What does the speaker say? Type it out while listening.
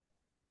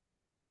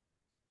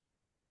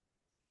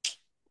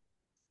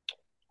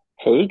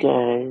Hey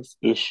guys,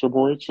 it's your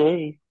boy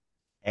Jay.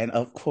 And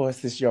of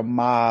course, it's your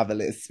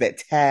marvelous,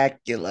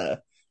 spectacular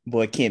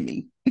boy,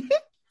 Kimmy.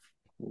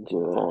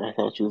 Girl, I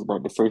thought you was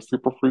about to say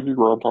super freaky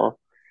grandpa.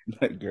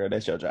 Girl,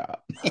 that's your job.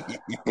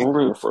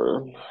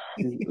 Listen,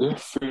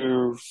 this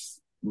is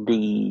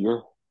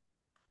the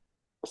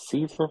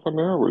season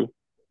finale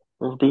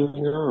of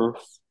Being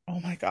Us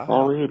Oh my God.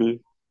 already.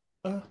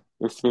 Uh,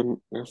 It's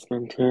been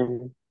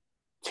ten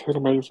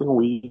amazing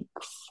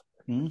weeks,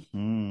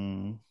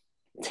 hmm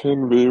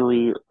 10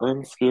 very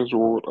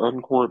unscheduled,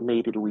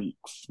 uncoordinated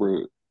weeks,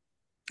 but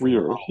we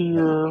are Long and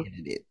here,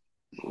 edited.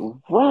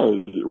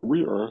 right?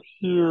 We are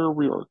here,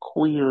 we are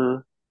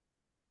queer,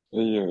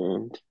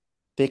 and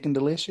Thick and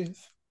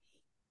delicious.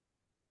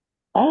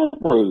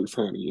 always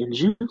honey and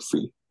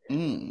juicy.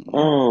 Mm.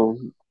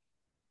 Um,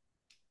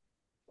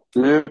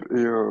 it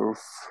is,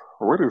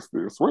 what is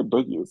this? What day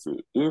is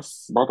it?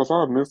 It's, by the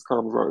time this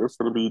comes out, it's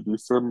going to be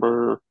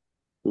December,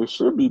 it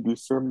should be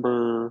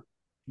December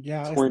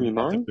Yeah, it's the day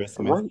after 29th,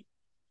 Christmas. right?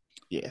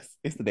 Yes,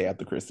 it's the day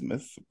after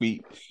Christmas.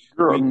 We,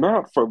 Girl, we,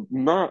 not for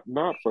them.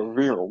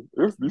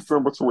 It's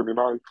December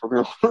 29th for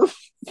them.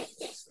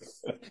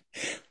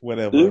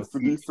 whatever. It's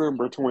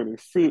December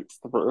 26th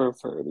for us,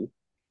 honey.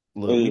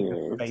 Look, we just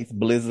And face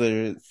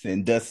blizzards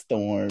and dust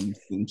storms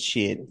and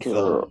shit.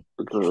 So,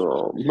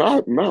 girl,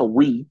 not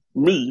we,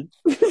 me.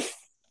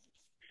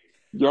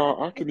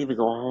 Y'all, I couldn't even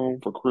go home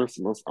for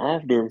Christmas.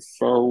 I've been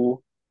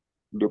so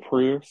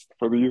depressed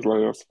for these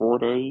last 4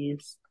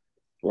 days.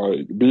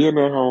 Like being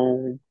at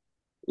home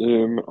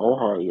in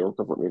Ohio,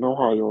 because I'm in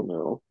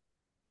Ohio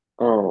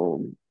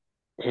now,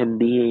 and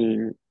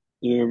being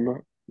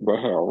in the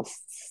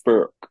house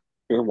stuck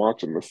and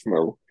watching the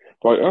snow.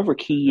 Like as a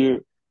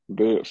kid,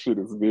 that shit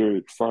is very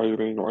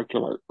exciting. Like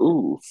you're like,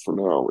 ooh,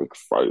 snow,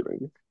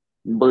 exciting.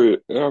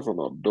 But as an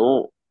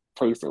adult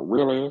facing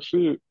real ass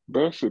shit,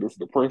 that shit is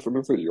depressing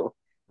as hell.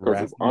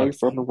 Because it's wrapping up.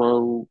 ice on the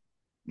road.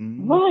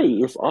 Mm,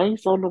 Right, it's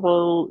ice on the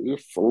road.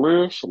 It's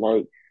slush.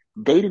 Like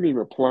they didn't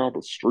even plow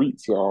the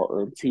streets, y'all,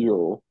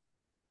 until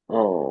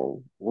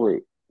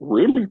what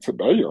really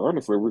today.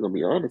 Honestly, we're gonna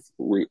be honest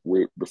with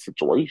the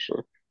situation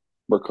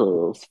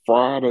because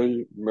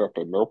Friday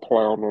nothing, no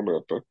plow, no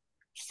nothing.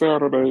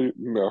 Saturday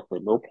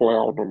nothing, no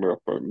plow, no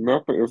nothing.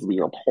 Nothing is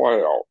being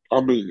plowed.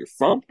 I mean,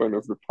 something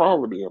is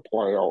probably being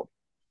plowed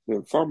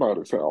in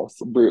somebody's house,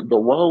 but the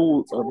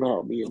roads are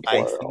not being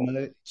spicy plowed.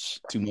 much.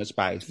 Too much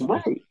spice.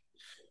 Right,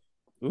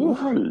 Ooh.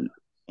 right.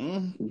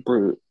 Mm.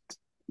 But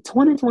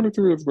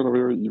 2022 has been a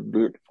very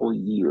eventful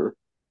year,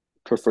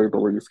 to say the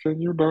least. Can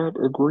you not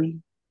agree,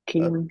 A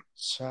Kimmy?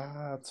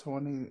 child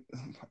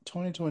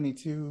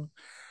 2022.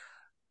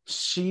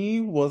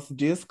 She was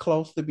this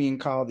close to being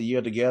called the year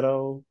of the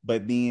ghetto,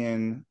 but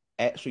then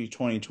actually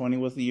 2020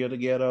 was the year of the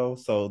ghetto.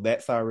 So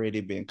that's already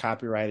been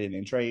copyrighted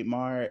and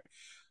trademarked.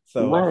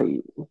 So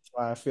Right. that's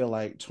why I feel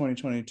like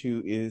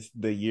 2022 is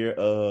the year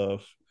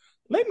of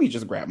let me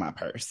just grab my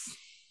purse.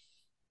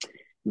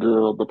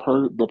 Girl, the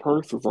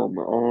purse is on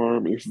the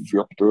arm, it's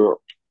zipped up,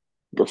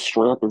 the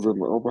strap is in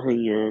the other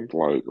hand.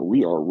 Like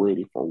we are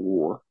ready for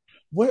war.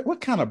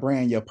 What kind of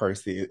brand your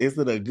purse is? Is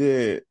it a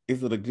good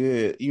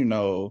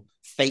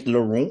Saint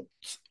Laurent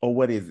or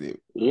what is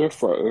it?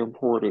 It's an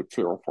imported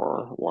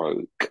Telfar.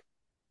 Like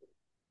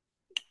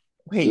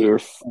Wait,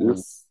 it's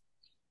it's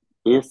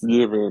it's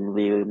given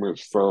very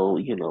much so,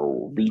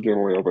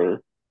 vegan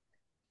leather,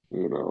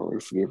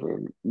 it's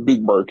given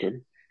big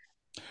Birkin.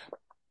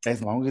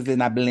 as long as it's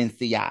not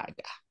Balenciaga.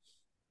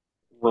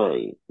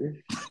 Right.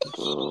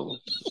 Girl.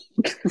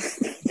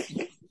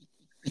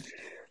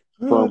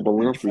 From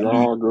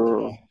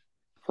Balenciaga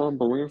From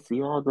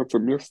Balenciaga to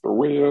Mr.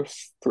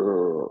 West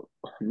to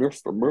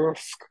Mr.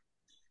 Musk.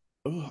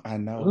 Oh, I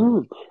know.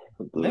 Ooh,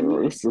 Let girl,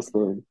 me, it's just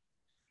been,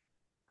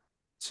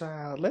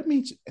 child, let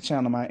me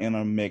channel my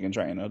inner Megan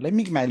Trainer. Let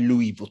me get my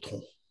Louis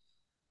Vuitton.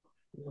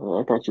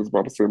 I thought you was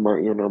about to say my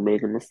inner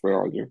Megan Thee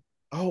Stallion.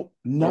 Oh, I was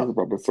no.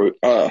 about to say,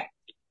 ah.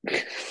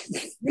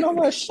 You know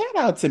what? Shout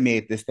out to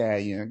Meg the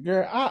Stallion.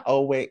 Girl,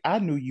 I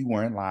knew you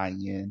weren't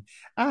lying.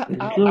 I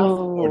Girl,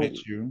 supported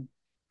you.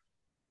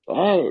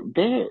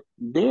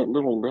 that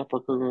little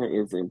leprechaun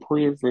is in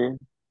prison.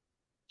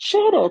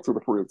 Shout out to the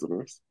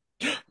prisoners.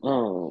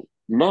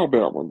 Not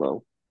that one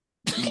though,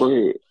 but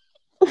Wait.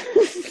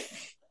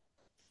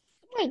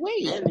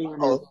 that man is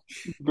Oh,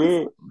 he's,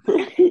 that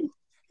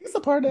he's a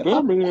part of that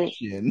that man.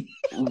 population.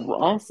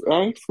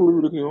 I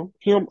excluded him.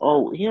 Him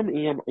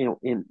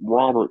and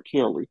Robert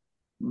Kelly.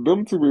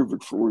 Them two is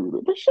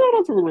excluded. But shout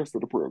out to the rest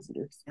of the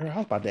presidents. Girl, I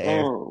was about to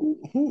ask Um,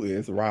 who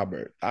is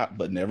Robert?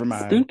 But never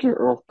mind. Speaking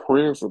of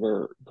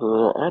president,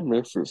 girl, I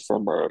messaged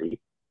somebody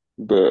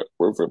that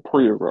was in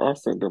prison. I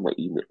sent them an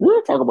email.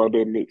 We'll talk about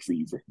that next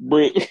season.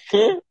 But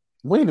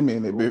Wait a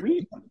minute, baby.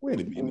 we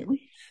Wait a minute.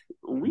 we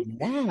we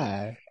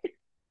Why?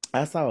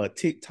 I saw a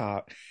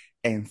TikTok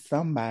and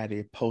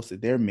somebody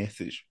posted their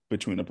message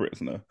between a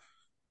prisoner.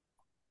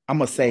 I'm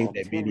gonna save I'm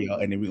that telling video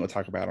and then we're gonna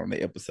talk about it on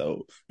the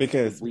episode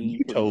because we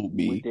you told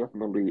me we're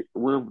definitely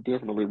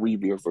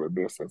revisiting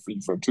this in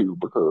season two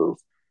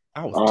because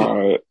I was took.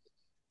 I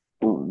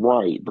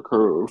right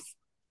because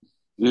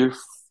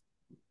It's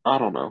I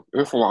don't know.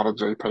 It's a lot of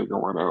JPay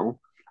going on.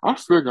 I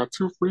still got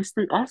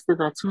I still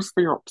got two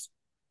stamps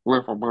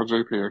left on my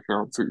JPay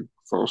account too.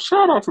 So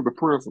shout out to the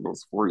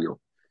prisoners for real.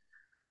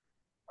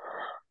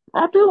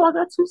 I do. I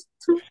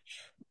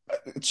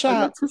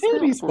Child, got two tell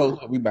stamps these folks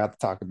left. what we about to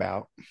talk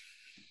about.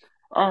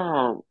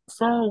 So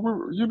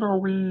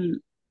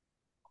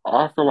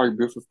I feel like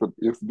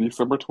it's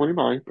December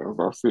 29th, as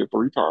I said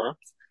three times.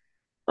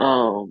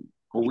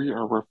 We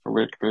are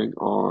reflecting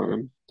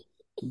on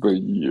the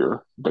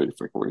year,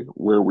 basically,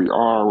 where we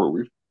are, where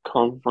we've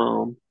come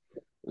from,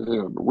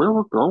 and where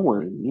we're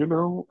going.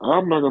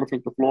 I'm not going to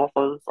take the floor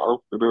first.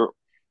 I'll open it up.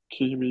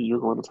 Kimi, you're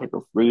going to take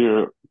us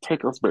there,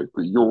 take us back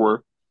to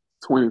your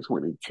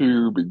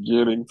 2022,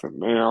 beginning to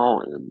now,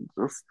 and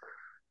just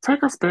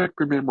take us back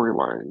to memory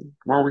lane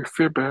while we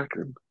sit back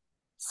and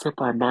sip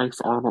our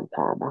nice Arnold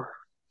Palmer.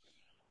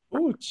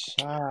 Oh,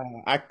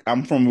 child.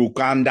 I'm from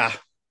Uganda.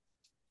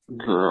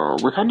 Girl,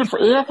 we're coming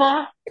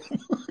forever.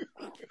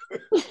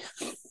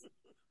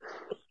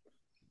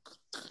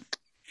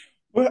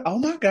 But oh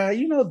my God,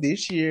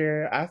 this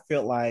year I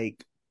felt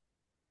like,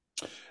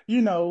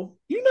 you know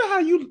how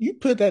you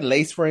put that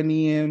lace front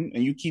in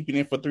and you keep it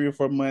in for 3 or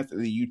 4 months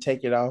and then you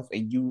take it off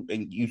and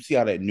you see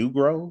all that new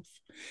growth.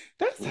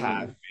 That's how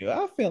I Mm, feel.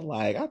 I feel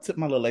like I took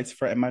my little lace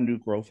front and my new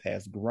growth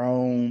has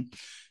grown,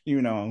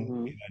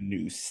 mm, in a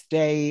new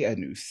state, a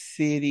new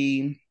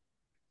city,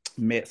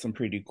 met some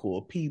pretty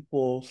cool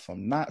people,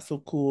 some not so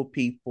cool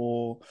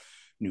people,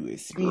 new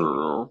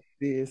girl,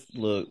 experiences.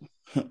 Look,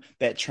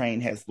 that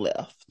train has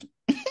left.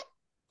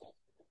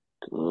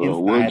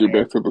 girl, we'll Inside, get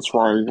back to the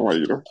trying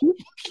later.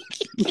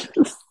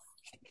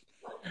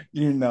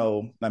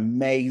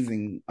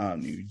 amazing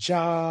new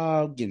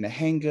job, getting the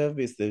hang of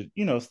it.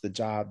 It's the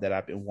job that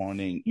I've been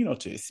wanting,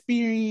 to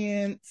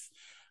experience.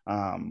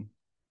 Um,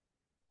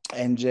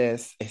 and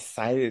just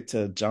excited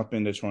to jump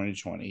into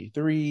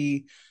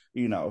 2023,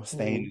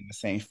 staying Mm, in the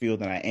same field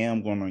that I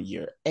am going on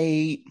year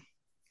 8.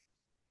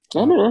 I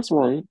Um, know that's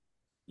right.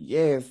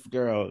 yes,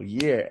 girl,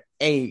 year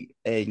 8.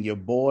 And your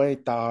boy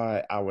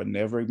thought I would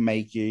never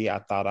make it. I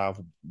thought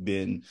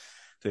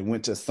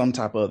went to some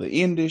type of other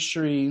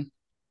industry.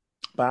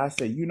 But I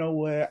said, you know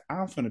what?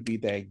 I'm finna be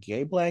that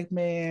gay black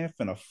man,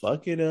 finna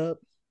fuck it up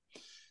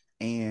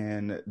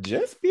and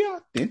just be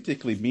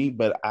authentically me.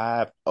 But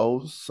I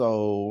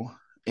also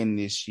in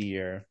this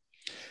year.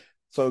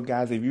 So,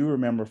 guys, if you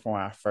remember from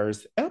our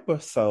first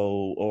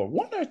episode or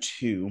one or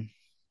two,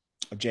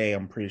 Jay,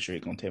 I'm pretty sure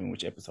you're gonna tell me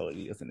which episode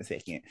it is in a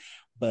second.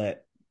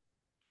 But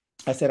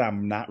I said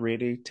I'm not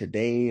ready to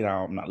date.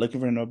 I'm not looking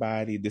for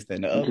nobody. This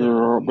and the other.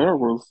 Girl,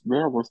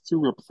 that was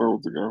two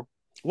episodes ago.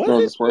 Was No,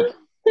 it? just wait.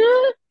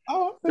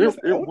 Oh, I'm gonna It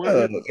say it it was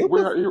was. it, It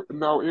well was. it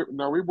no it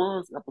no it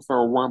was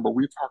episode one, but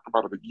we talked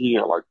about it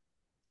again like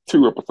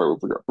two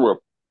episodes ago.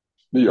 Well,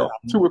 yeah,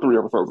 But 2 or 3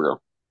 episodes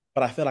ago.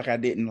 but I feel like I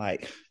didn't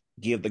like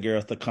give the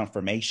girls the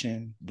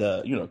confirmation,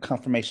 the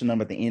confirmation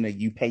number at the end of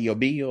you pay your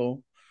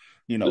bill,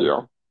 you know.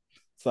 Yeah.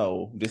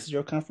 So this is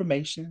your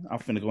confirmation. I'm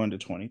finna go into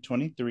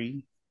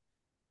 2023.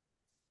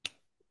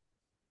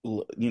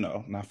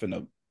 Not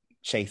finna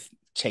chase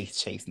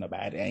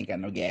nobody. I ain't got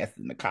no gas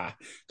in the car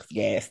because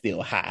gas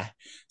still high.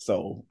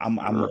 So I'm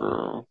gonna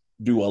Girl.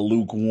 do a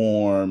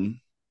lukewarm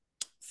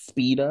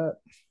speed up.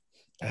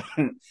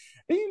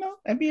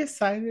 And be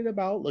excited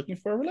about looking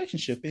for a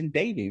relationship and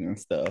dating and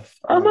stuff.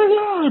 Oh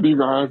my God,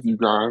 you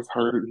guys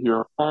heard it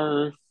here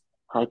first.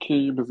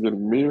 Hakeem is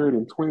getting married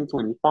in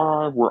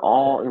 2025. We're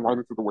all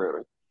invited to the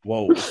wedding.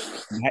 Whoa,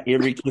 not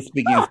every kiss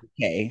begins with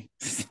K.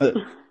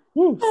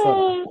 Woo,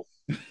 so,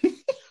 but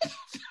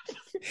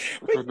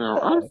But now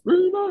I yeah,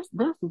 see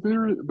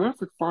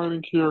that's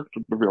exciting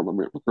character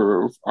development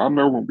because I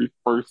know when we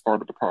first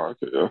started the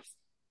podcast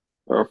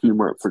a few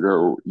months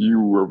ago, you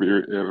were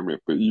very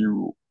adamant that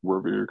you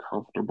were very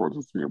comfortable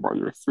just being by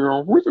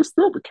yourself, which is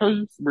still the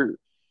case, but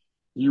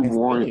you and still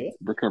want is.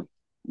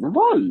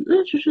 right,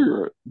 as you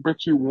should,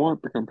 but you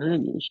want the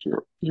companionship.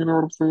 You know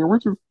what I'm saying?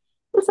 Which is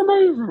it's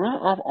amazing.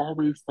 I've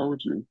always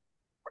told you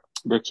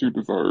that you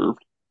deserved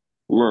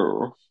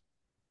love.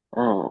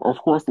 Of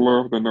course,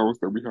 love that knows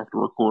that we have to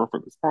record for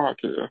this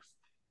podcast.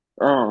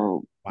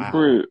 Wow.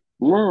 But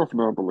love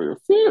nonetheless,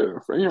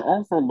 yes, and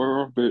also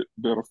love that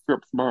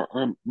accepts my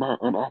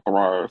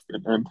unauthorized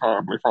and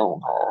untimely phone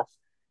calls.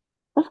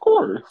 Of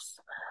course,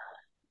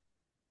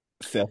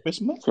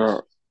 Selfish much?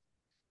 child,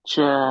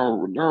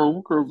 child, no,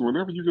 because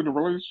whenever you get in a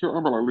relationship,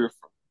 I'm like, listen,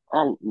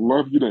 I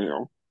love you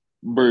down,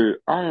 but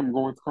I am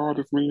going to call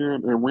this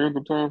man at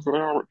random times of the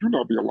hour. Do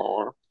not be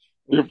alarmed.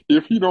 Ooh,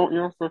 If he don't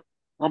answer,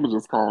 I'm gonna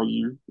just call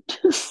you.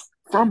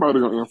 Somebody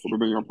gonna answer the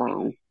damn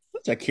phone.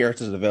 such a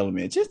character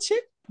development. Just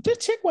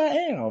check where I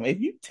am. If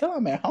you tell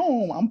I'm at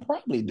home, I'm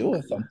probably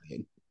doing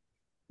something.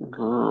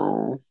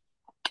 Girl,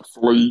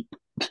 sleep.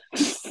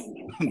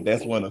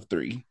 That's one of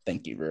three.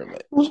 Thank you very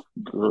much.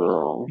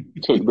 Girl,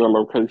 check that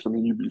location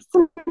and you be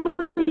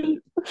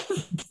sleep.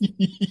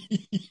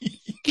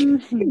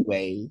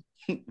 Anyway,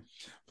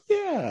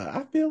 yeah,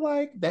 I feel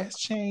like that's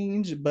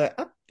changed, but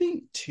I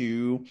think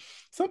too,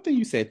 something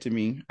you said to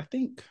me, I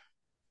think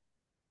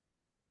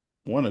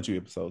one or two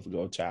episodes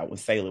ago, child, when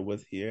Sailor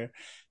was here.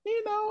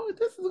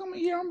 This is gonna be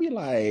here. I'm be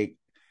like,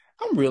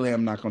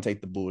 I'm not gonna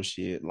take the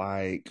bullshit.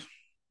 Like,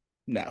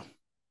 no.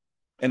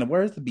 In the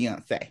words of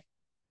Beyonce,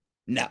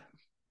 no.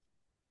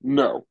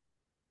 No.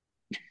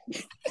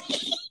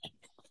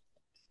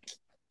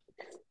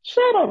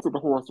 Shout out to the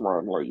horse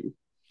riding lady.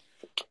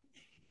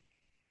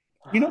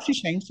 She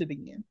changed it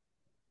again.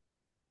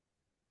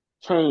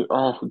 Change,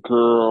 oh,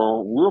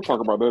 girl, we'll talk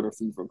about that in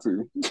season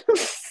two.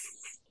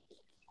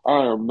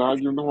 I am not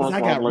giving the Because horse I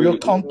riding got real lady any.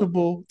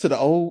 comfortable to the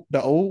old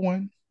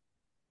one.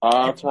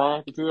 I And,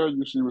 tried to tell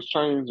you she was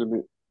changing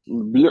it.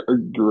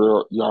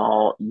 Girl,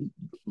 y'all, and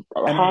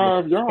I was how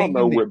y'all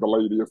know singing it. what the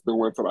lady is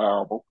doing to the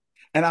album?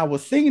 And I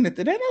was singing it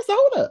today. And I said,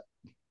 hold up.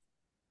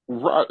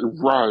 Right,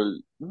 right.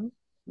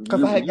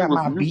 Because I had You got was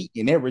my beat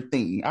and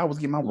everything. I was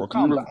getting my you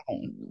Wakanda was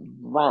on.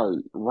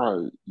 right,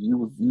 right. You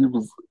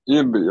was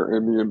in there,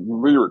 and then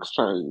lyrics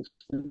changed.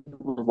 You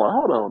was like,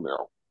 hold on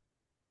now,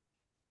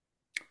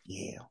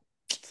 Yeah.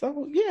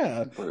 So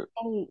yeah. but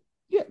Oh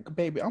yeah,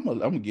 baby. I'm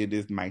gonna give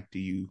this mic to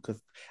you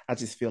because I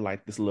just feel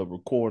like this little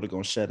recorder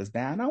gonna shut us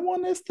down. I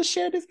want us to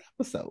share this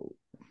episode.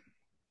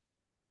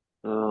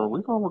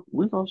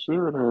 we gonna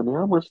share it, honey.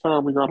 How much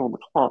time we got on the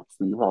clock,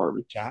 Steve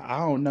Harvey? I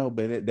don't know,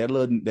 but that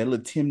little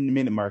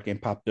 10-minute mark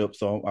ain't popped up,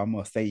 so I'm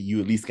gonna say you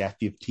at least got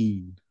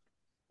 15.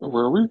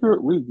 Well, we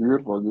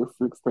good for this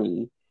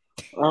 16.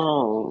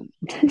 Um,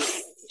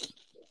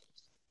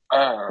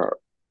 uh,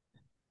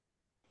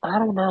 I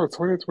don't know,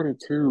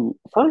 2022.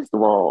 First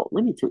of all,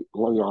 let me tell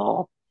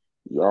well,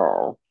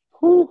 y'all.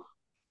 Whew,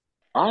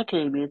 I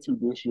came into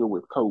this year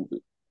with COVID.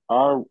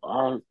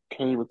 I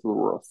came into the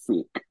world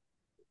sick,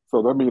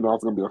 so that means I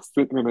was gonna be a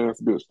sickening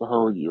ass bitch the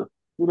whole year.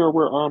 You know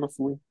what?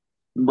 Honestly,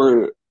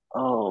 but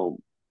um,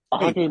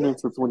 I Wait, came what?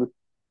 into 20.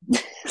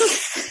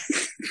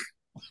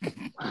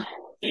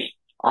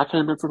 I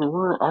came into the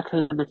world. I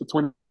came into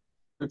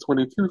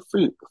 2022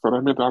 sick, so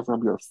that meant I was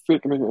gonna be a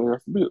sickening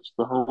ass bitch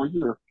the whole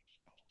year.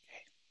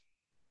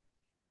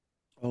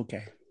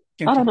 Okay.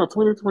 I don't Continue. know.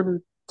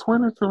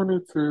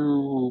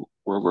 2022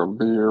 was a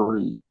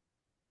very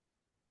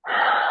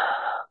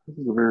this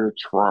is a very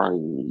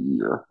trying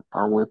year.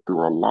 I went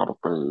through a lot of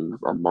things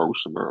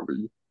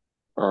emotionally.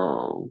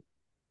 Um,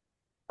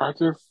 I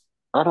just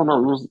I don't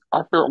know.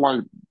 I felt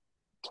like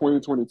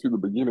 2022, the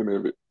beginning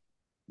of it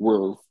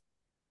was,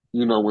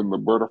 when the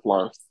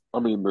butterflies, I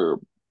mean the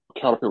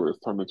caterpillar is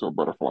turned into a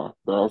butterfly.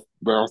 That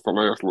was the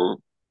last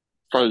little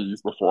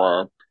phase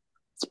before I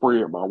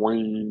spread my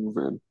wings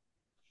and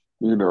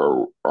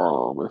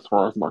as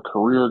far as my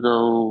career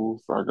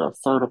goes, I got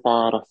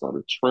certified. I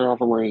started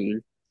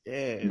traveling,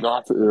 Yes.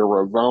 got to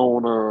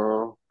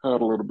Arizona,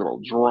 had a little bit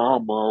of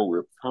drama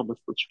with Thomas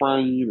the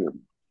Train and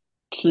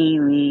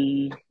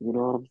Kiwi. You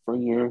know what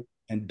I'm saying?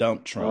 And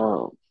dump truck.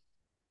 Um,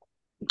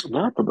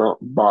 not the dump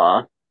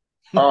by.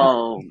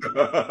 Um,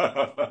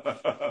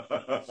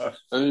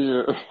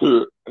 and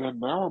and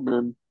now I'm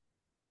in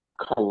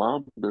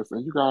Columbus,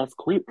 and you guys,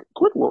 quick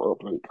little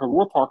update because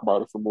we'll talk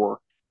about it some more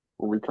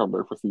when we come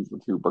back for season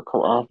two. But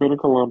I've been in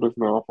Columbus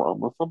now for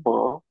almost a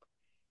month,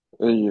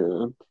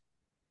 and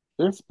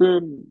it's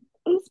been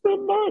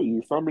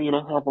nice. I mean,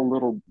 I have a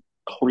little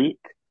clique,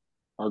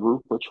 a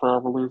group of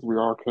travelers. We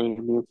all came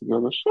in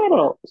together. Shout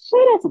out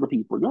to the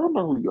people. Y'all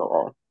know who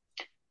y'all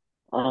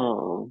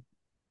are.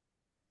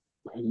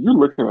 You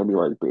looking at me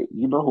like that.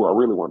 You know who I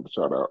really wanted to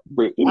shout out.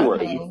 But I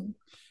anyways, know.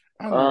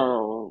 I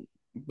know. um,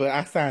 But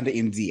I signed the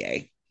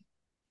NDA.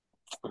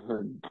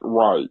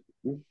 right.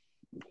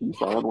 He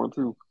signed one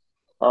too.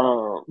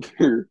 Um,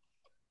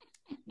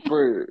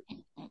 but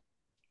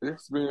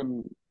it's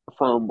been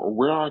from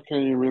where I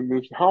came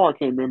in how I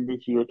came in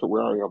this year to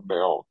where I am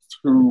now,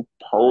 two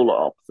polar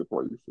opposite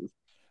places.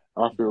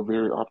 I feel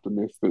very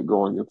optimistic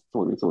going into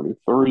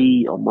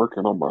 2023. I'm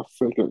working on my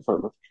second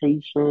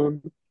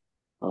certification.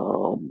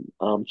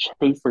 I'm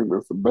chasing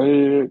this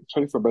bag,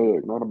 chase a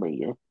bag, not a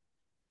man.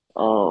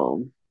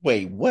 Um,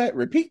 Wait, what?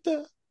 Repeat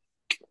the.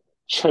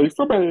 chase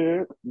a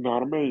bag,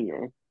 not a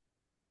man.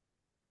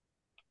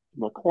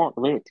 Now clock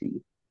that to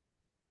you.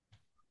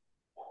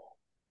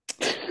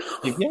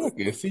 If y'all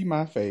can see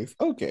my face,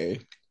 okay.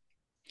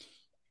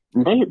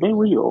 They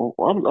real.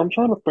 I'm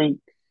trying to think.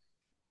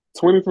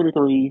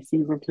 2023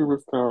 season two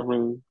is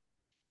coming.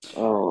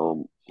 Yeah.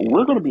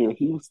 We're gonna be in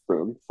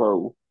Houston,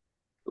 so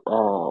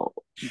uh,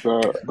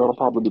 that'll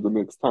probably be the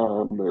next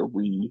time that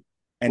we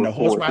And the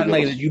horse record riding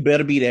together. lady, you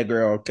better be that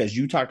girl because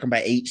you talking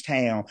about H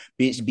Town,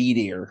 bitch. Be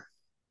there.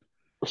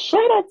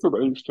 Shout out to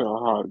the H-Town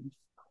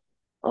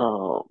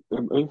hotties,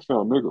 and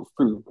H-Town niggas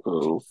too,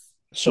 because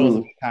Show us a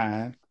good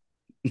time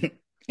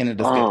in a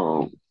discussion.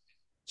 um,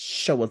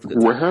 Show us a good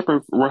time.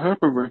 what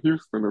happens in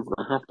Houston is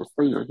gonna have to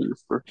stay in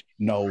Houston.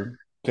 No,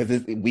 because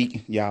it's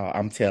we y'all.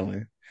 I'm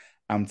telling.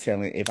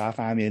 If I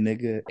find me a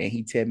nigga and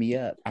he tear me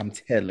up, I'm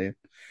telling.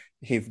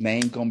 His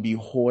name gonna be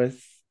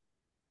horse,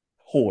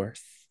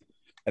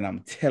 and I'm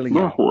telling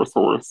Not y'all.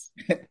 horse.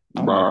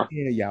 I'm gonna Bye,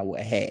 tell y'all what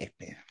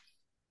happened.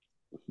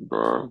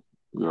 bye,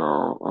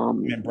 y'all.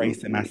 I'm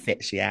embracing my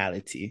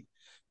sexuality.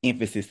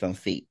 Emphasis on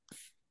sex.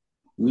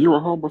 You a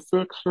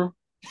homosexual?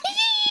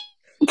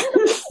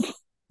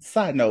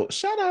 Side note,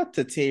 shout out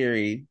to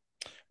Terry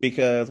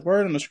because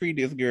word on the street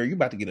is, girl, you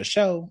about to get a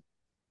show.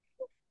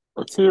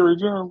 A Terry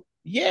Joe.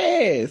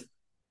 Yes,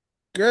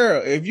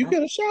 girl, if you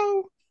get a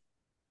show,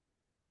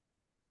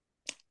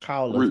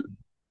 call us,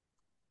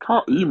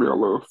 We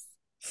email us.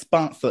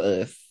 sponsor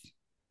us.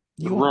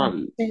 You want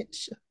Right. a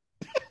picture?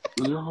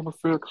 You on the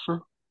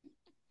section.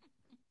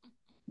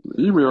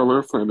 Email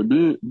us at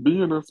the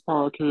BNS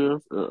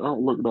podcast at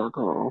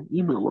outlook.com.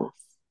 Email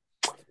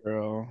us.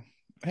 Girl,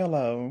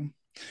 hello.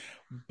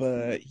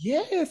 But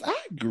yes, I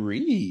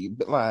agree.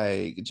 But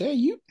like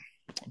Jay,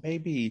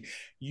 baby,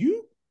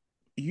 you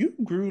you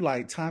grew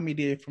like Tommy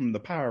did from the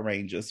Power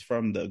Rangers,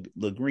 from the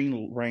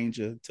Green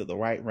Ranger to the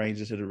White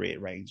Ranger to the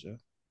Red Ranger.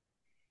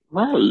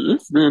 Right.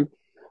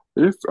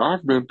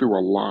 I've been through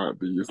a lot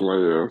these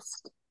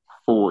last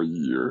 4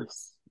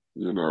 years,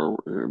 and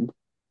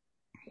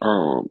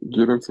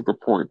getting to the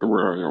point to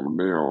where I am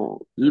now,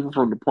 even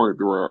from the point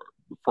to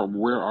from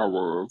where I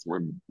was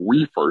when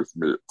we first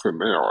met to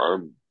now,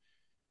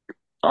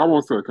 I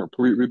won't say a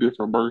completely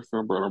different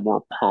person, but a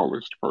more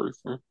polished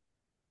person.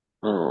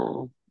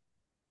 Um,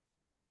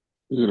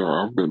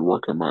 I've been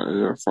working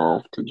my ass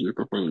off to get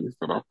the things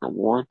that I've been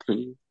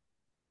wanting,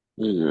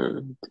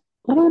 and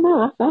I don't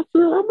know, I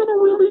feel I'm in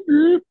a really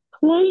good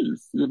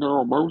place,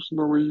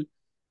 emotionally,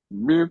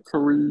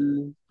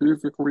 mentally,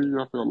 physically.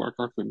 I feel like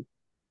I can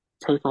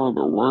take on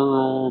the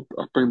world.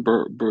 I think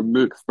the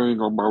next thing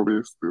on my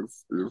list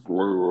is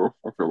love.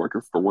 I feel like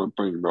it's the one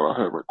thing that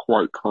I haven't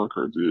quite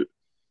conquered yet.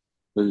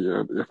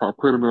 And if I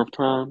put enough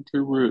time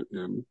to it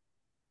and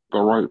the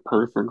right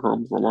person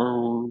comes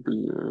along,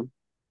 then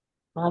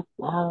I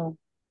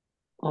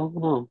don't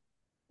know.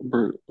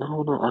 But I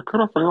don't know. I could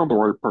have found the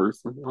right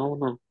person. I don't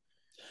know.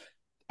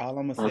 All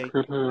I'm gonna I say,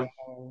 could have.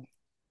 y'all,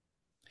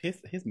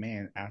 his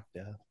man out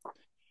there.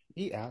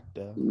 He out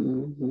there.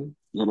 And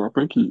I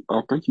think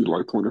he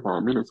like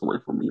 25 minutes away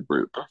from me,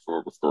 but that's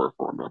another story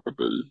for another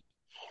day.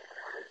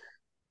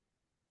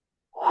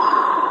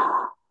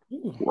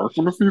 Ooh,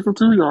 Welcome to season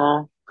 2,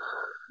 y'all.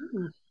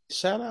 ooh.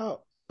 Shout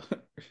out,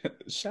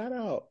 shout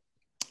out,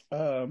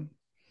 um,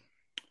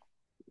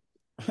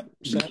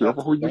 Be shout out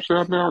careful to who you the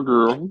shout now,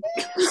 girl.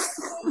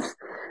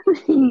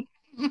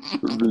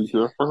 Be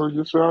careful who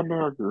you shout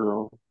now,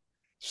 girl.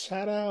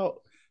 shout out,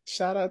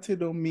 shout out to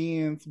the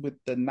men's with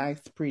the nice,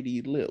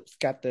 pretty lips.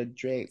 Got the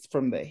dreads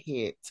from the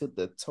head to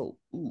the toe.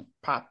 Ooh,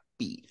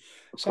 poppy.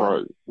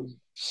 Shout, Right.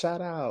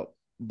 shout out.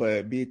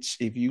 But bitch,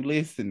 if you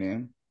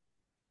listening,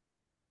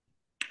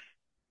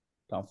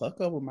 don't fuck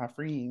up with my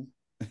friend.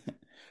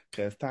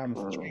 Cause Thomas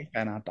and Uh, Trey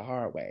found out the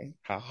hard way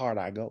how hard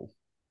I go.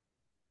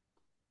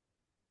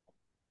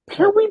 can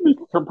Her, we be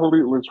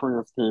completely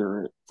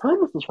transparent?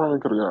 Thomas is trying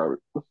could have got it.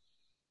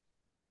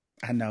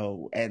 I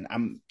know, and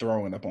I'm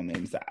throwing up on the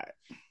inside.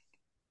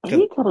 Cause,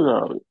 He could have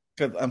got it.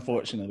 cause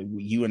unfortunately,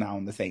 you and I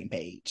on the same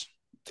page.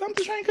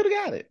 Thomas Train could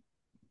have got it.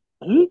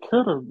 He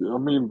could have. I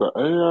mean, the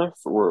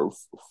ass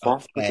was Oh,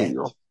 soft as flat,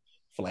 hell.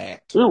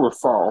 flat. It was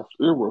soft.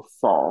 It was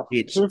soft.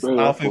 Bitch, His ass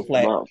soft and was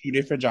flat, not. two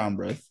different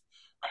genres.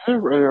 His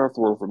ass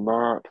was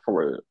not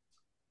flat.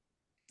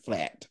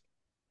 Flat.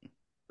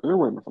 It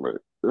wasn't flat.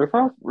 If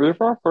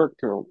I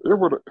fucked him, it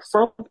would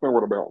something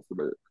would have bounced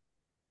back.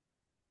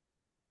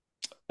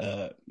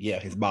 Yeah,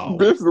 his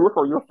balls. Bitch, the look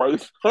on your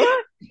face.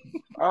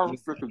 I'm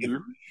sick of His-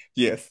 you.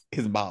 yes,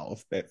 his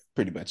balls. That's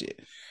pretty much it.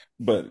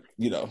 But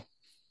the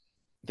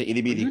itty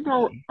You bitty,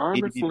 know, itty bitty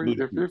honestly, booty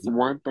if it's coochie.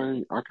 one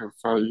thing I can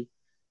say,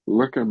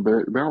 looking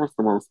back, that was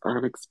the most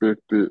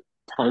unexpected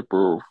type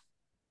of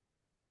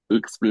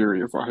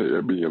experience I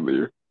had being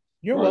there.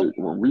 You're Like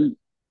welcome. when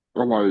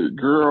like,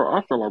 girl,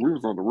 I felt like we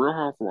was on the Real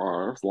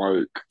Housewives.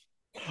 Like,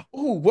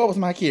 Ooh, what was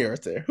my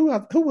character? Who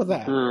was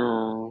I?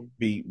 girl,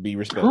 Be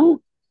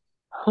respectful.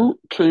 who,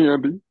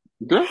 Candy?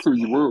 That's who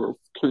you was,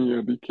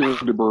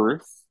 Candy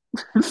Burris.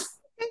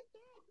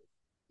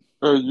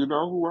 And you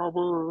know who I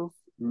was?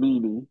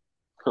 Nene.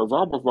 Because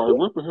I was like,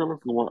 what the hell is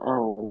going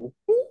on?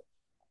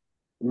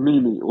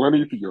 Nene,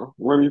 Lenithia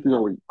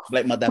Leaks.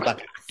 Black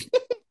motherfucker.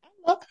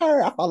 I love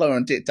her. I follow her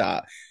on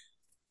TikTok.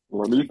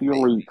 Lenithia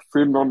Leaks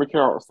sitting on the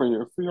couch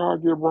saying, see how I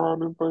get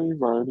Brian and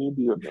things? I ain't even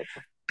did nothing.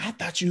 I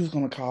thought you was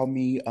gonna call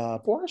me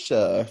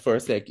Portia for a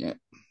second.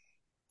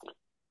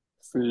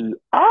 See,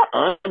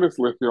 I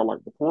honestly feel like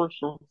the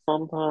Portia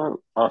sometimes,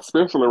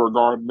 especially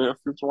regarding that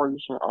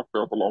situation, I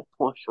felt a little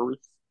Portia.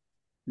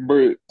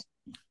 But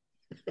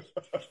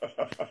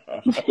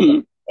Shut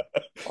the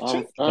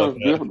I fuck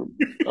was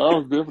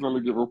up.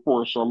 definitely giving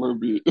Portia a little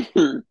bit.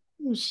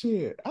 Oh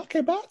shit.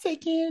 Okay, but I'll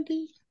take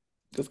Candy.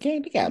 Because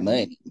Candy got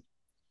money.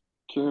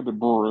 Candy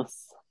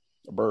Boris.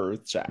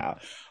 Birth child.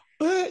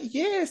 But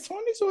yes,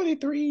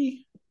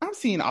 2023. I'm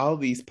seeing all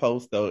these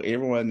posts though.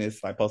 Everyone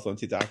is like posting on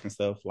TikTok and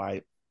stuff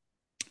like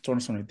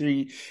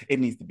 2023, it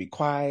needs to be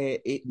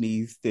quiet. It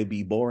needs to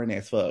be boring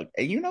as fuck.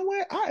 And you know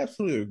what? I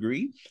absolutely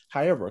agree.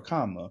 However,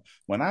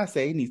 when I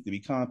say it needs to be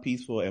calm,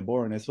 peaceful, and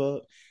boring as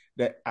fuck,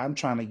 that I'm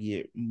trying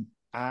to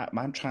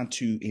I'm trying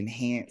to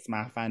enhance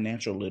my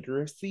financial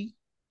literacy,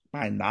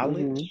 my Hmm.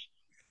 knowledge.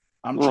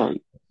 I'm trying to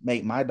Right.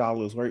 make my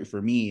dollars work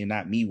for me and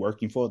not me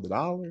working for the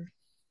dollar.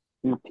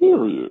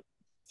 Period.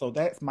 So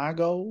that's my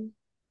goal.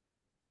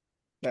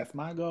 That's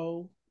my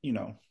goal,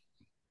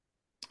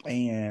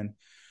 and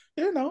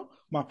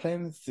my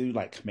plan is to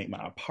like make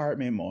my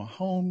apartment more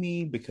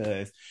homey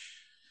because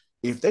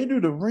if they do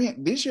the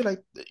rent this year, like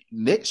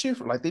next year,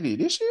 like they did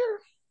this year,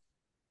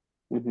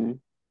 Hmm.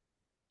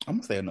 I'm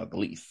gonna say another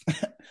lease.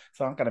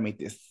 So I gotta make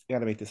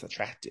this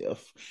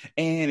attractive.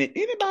 And if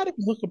anybody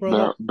can hook a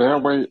brother up,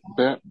 That way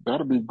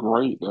that'll be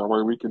great. That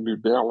way we can do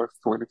Dallas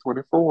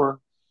 2024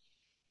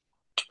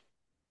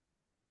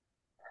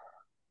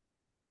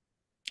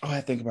 oh,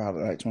 I think about it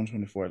like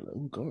 2024.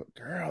 Ooh,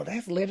 girl,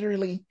 that's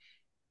literally,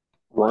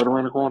 right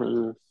around the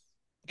corner.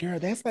 girl,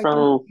 that's like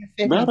So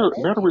 370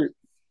 days.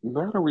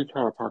 now that we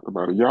kind of talked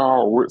about it,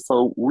 y'all.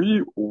 So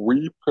we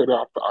put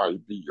out the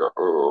idea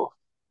of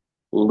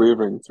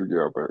living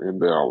together in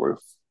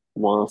Dallas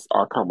once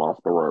I come off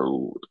the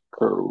road,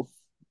 because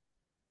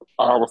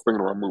I was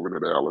thinking about moving to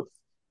Dallas,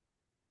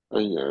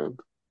 and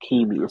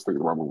Kimi is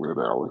thinking about moving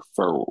to Dallas.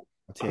 So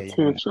I'll tell you now,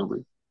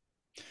 potentially,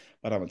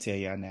 but I'm gonna tell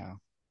y'all now.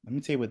 Let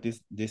me tell you what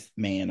this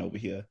man over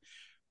here,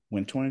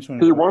 when he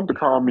 2024, wanted to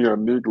call me a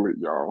niglet,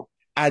 y'all.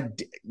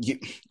 you,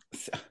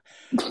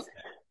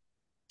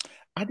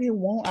 I didn't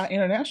want our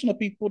international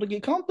people to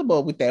get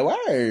comfortable with that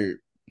word.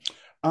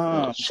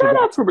 Because Shout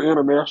out to the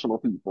international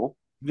people.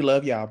 we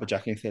love y'all, but y'all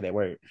can't say that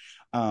word.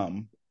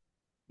 Um,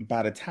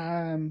 by the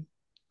time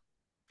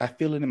I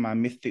feel it in my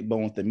mystic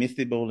bones, the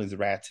mystic bone is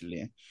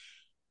rattling.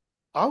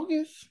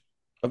 August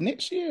of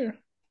next year,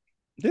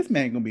 this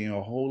man gonna be in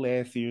a whole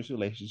ass serious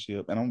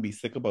relationship, and I'm gonna be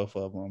sick of both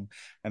of them,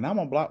 and I'm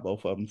gonna block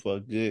both of them for a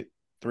good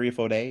 3 or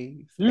 4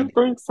 days, You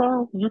think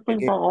so? You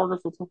think by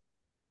August or something?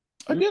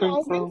 You again think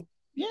August, so?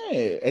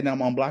 yeah, and I'm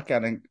gonna block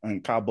out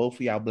and call both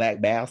of y'all black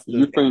You bastards,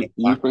 and think then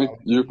block all of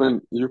you. you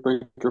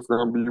think it's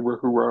gonna be with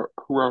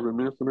who I've been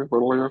mentioning for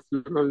the last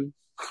few days?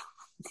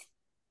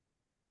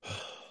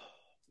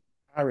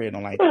 I really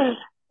don't like.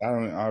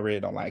 I really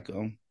don't like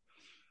them.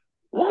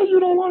 Why you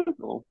don't like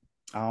them?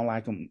 I don't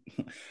like them.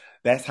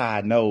 That's how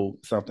I know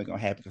something gonna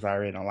happen because I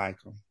already don't like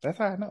them. That's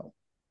how I know,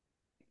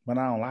 but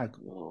I don't like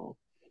them. No.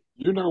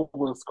 You know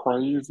what's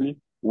crazy?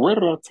 What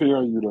did I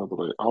tell you the other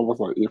day? I was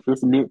like, if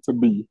it's meant to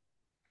be,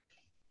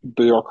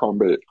 they'll come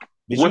back.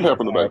 But you What was a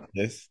happened today?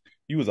 sourpuss.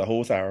 You was a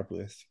whole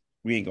sourpuss.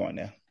 We ain't going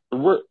there.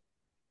 What?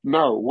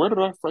 No, what did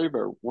I say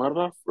though? What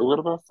did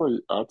I say?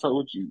 I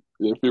told you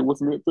if it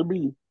was meant to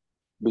be,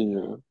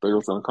 then they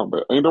was gonna come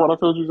back. Ain't that what I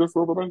told you just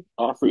the other day?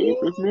 I said if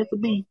it's meant to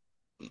be,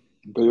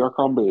 they'll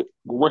come back.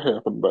 What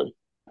happened today?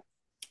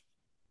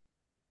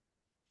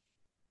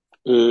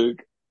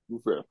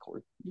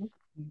 Exactly.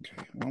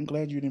 Okay. Well, I'm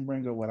glad you didn't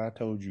bring up what I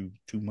told you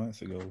 2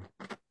 months ago.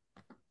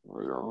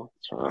 Well,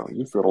 child,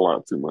 you said a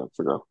lot 2 months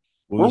ago.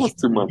 What What was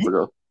was 2 months you?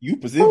 ago? You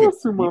What Pacific.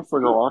 was 2 months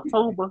ago?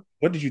 October.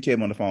 What did you tell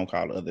me on the phone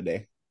call the other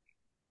day?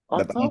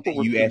 That the only October thing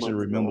was you two actually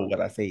months ago, remember right?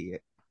 what I said.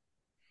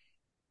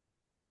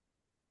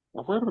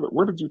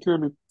 Where did you tell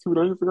me 2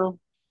 days ago?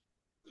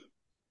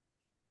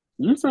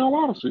 You say a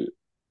lot of shit.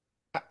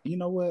 You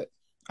know what?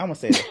 I'm gonna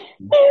say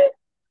that.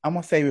 I'm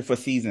gonna save it for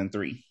season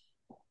 3.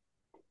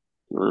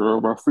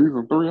 Girl, by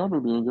season three, I'm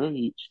gonna be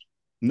engaged.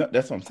 No,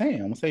 that's what I'm saying.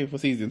 I'm gonna save it for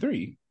season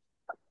 3,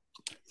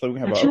 so we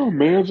can have Could a. you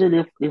imagine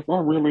if I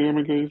really am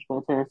engaged by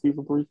the time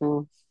season three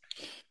comes?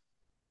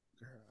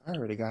 I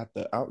already got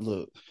the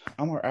outlook.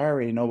 I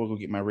already know we're gonna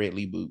get my red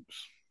Lee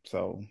boots.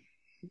 So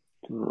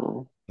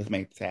Girl, let's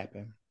make this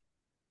happen.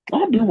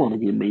 I do want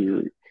to get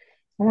married.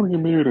 I want to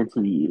get married in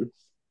 2 years.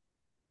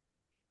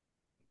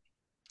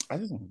 I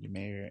just want to get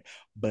married,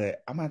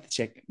 but I'm gonna have to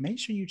check. Make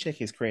sure you check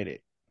his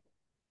credit.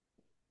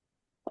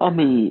 I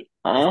mean,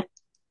 How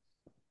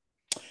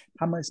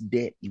much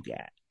debt you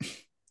got?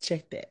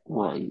 Check that.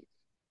 right.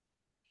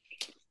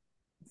 I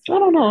So,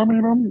 don't know. I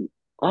mean,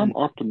 I'm mm,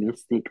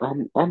 optimistic.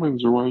 I'm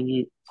enjoying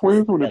it. yeah,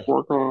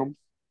 2024 comes.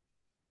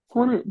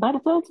 20 by the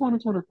time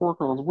 2024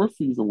 comes, what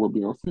season will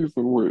be on?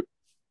 Season what?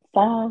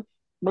 Five,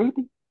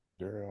 maybe?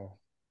 girl,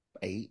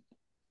 8.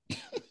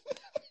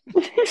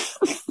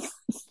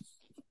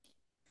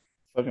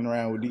 Fucking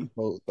around with these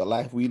folks, the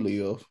life we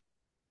live.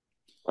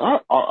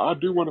 I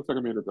do want to take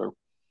a minute though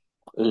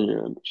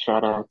and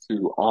shout out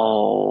to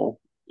all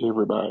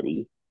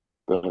everybody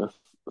that's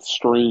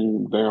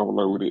streamed,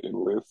 downloaded, and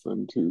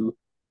listened to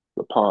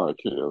the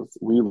podcast.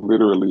 We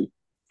literally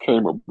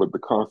came up with the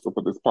concept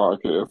of this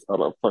podcast at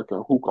a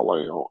fucking hookah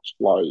lounge.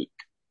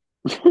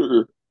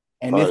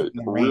 And this Like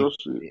man ran real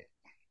shit. with it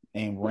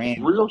and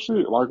ran with Real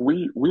shit. Like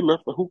we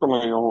left the hookah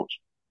lounge,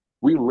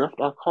 we left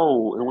our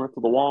code and went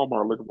to the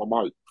Walmart looking for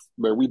mics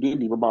that we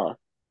didn't even buy.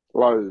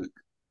 Like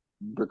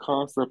the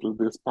concept of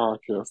this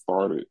podcast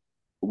started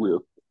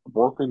with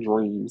broken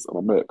dreams and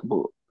a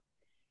MacBook,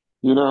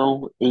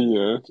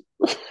 and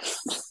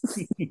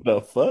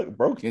the fuck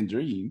broken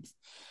dreams.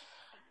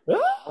 I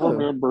Oh,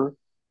 remember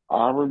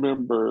I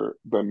remember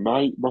the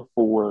night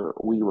before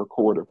we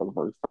recorded for the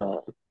first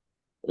time.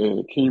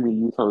 And Kimi,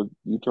 you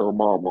told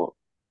Mama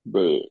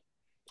that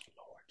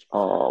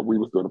Lord Jesus. we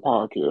was doing a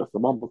podcast,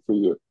 and Mama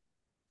said,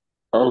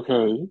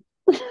 "Okay."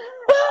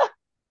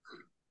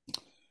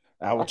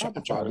 I I was trying to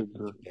decided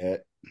do to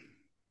that.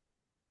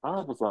 I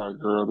was like,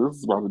 girl, this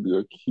is about to be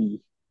a key.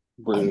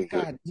 Oh my But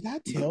God, did I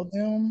tell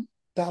them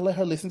that I let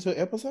her listen to an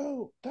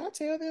episode? Did I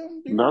tell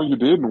them? Do you no,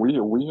 remember? you didn't. We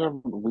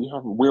haven't.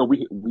 Well,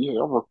 we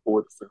have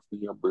recorded since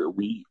then, but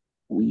we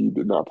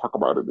did not talk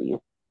about it then.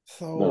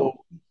 So No,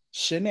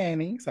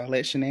 Shenani, so I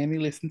let Shenani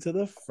listen to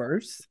the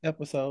first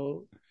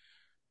episode.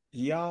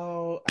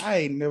 Y'all, I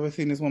ain't never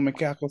seen this woman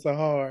cackle so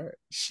hard.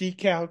 She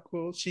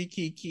cackled, she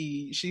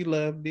kiki, she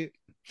loved it.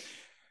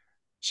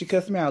 She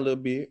cussed me out a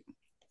little bit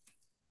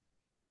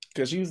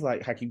because she was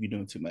like, "How can you be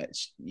doing too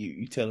much?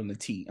 You telling the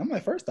tea?" I'm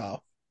like, first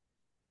off,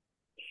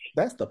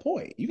 that's the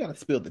point. You gotta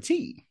spill the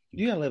tea.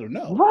 You gotta let her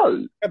know. right,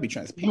 You gotta be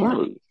transparent.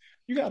 right,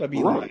 You gotta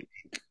be like, right,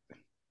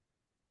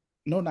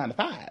 no 9 to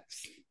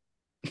 5s.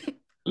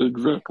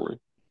 exactly.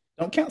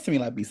 Don't count to me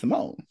like B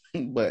Simone.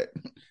 But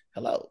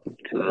hello.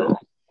 Girl,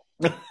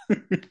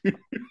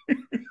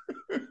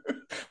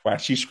 While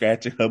she's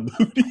scratching her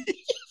booty,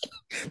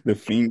 the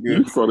finger.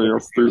 you so damn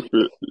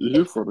stupid.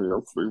 You so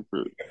damn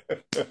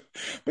stupid.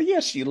 But yeah,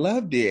 she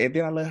loved it. And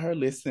then I let her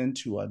listen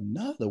to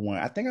another one.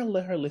 I think I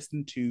let her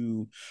listen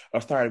to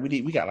or started,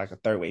 we got like a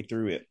third way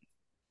through it.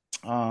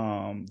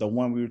 The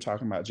one we were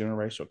talking about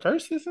generational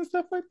curses and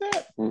stuff like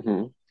that.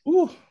 Mm-hmm.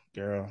 Ooh,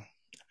 girl.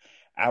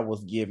 I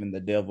was given the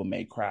devil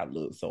may cry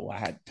look, so I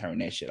had to turn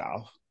that shit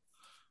off.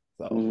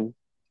 So Mm-hmm.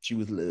 she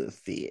was a little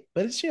fit,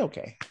 but she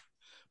okay.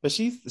 But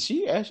she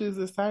actually is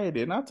excited.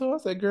 And I told her, I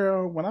said,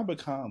 girl,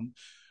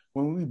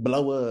 when we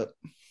blow up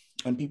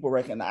and people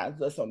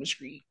recognize us on the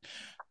street,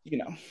 you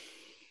know,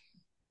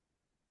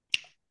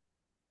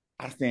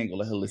 I still ain't gonna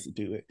let her listen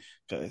to it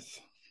because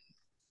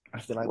I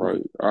feel like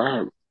we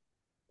Right.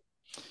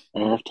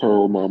 I've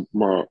told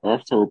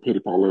Petty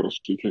Pauletta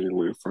she can't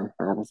listen.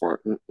 I was like,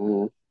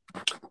 mm-mm.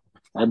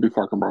 I'd be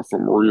talking about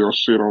some real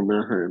shit on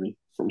there, honey.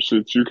 Some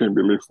shit you can't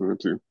be listening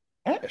to.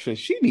 actually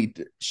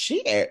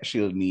she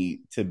actually need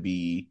to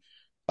be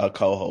a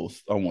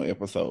co-host on one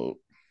episode.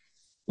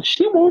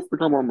 She wants to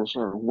come on the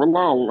show. Will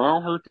I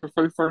allow her to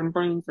say certain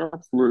things?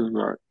 Absolutely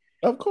not.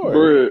 Of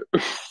course.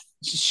 But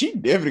She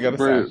definitely gotta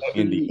sign but that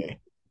NDA.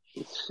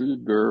 she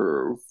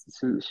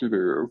does. She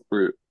does.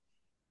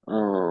 But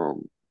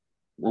um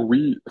when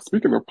we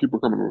speaking of people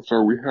coming on the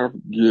show, we have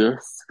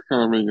guests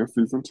coming in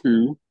season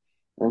 2.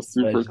 I'm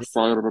super Budget.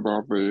 excited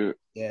about that.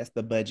 Yes,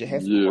 the budget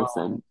has Yes,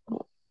 grown.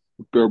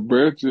 the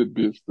budget,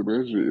 bitch, the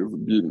budget is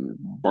getting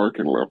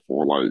barking left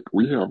for. Like,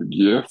 we have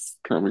guests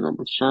coming on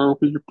the show,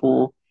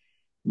 people.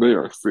 They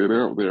are set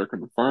up, they are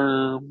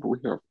confirmed. We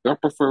have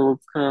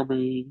episodes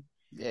coming.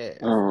 Yes.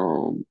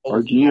 Again,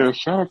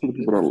 Overcast shout out to the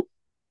people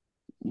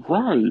that,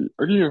 right.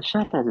 Again,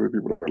 shout out to the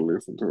people that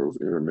listen to us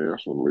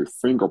internationally.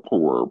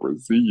 Singapore,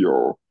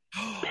 Brazil,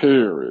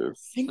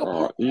 Paris,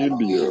 Singapore on the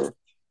India, list.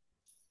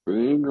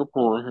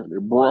 Singapore, honey,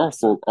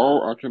 Brussels.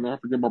 Oh, I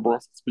cannot forget my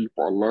Brussels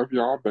people. I love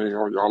y'all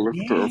down. Y'all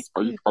listen to Yes. us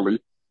faithfully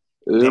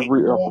That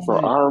every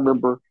episode.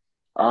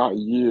 one.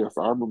 Yes,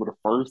 I remember the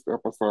first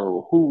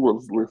episode. Who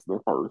was listening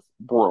first?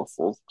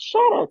 Brussels.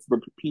 Shout out to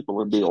the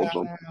people in Shout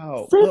Belgium.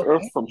 out. Send But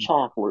us some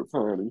chocolates,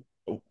 honey.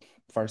 oh,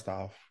 first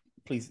off,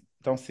 please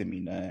don't send me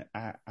none.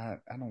 I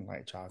don't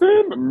like chocolate.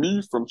 Send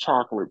me some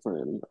chocolates,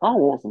 honey. I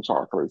want some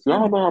chocolates. Send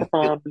Y'all me know how to the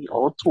silk find me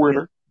on print.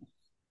 Twitter.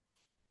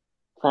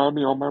 Find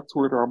me on my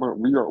Twitter.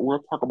 We'll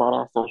talk about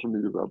our social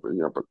medias up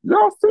there. But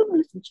y'all send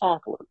me some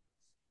chocolate.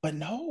 But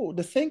no,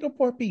 the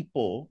Singapore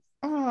people.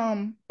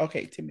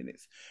 Okay, 10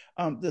 minutes.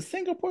 The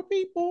Singapore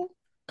people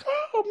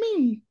call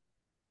me.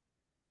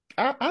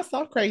 I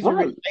saw Crazy Rich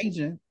Right.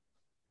 Asian.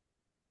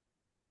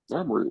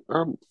 I'm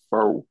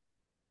so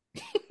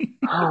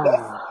That's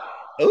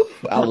I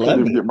I can't love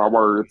even it. get my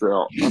words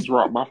out. I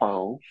dropped my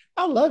phone.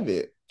 I love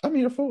it. I'm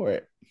here for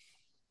it.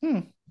 Hmm.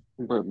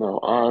 But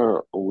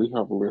no, we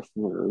have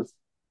listeners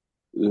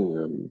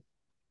in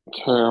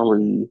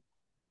Cali,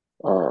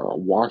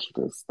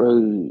 Washington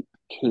State,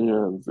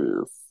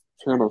 Kansas,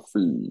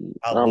 Tennessee,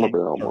 Atlanta,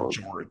 Alabama,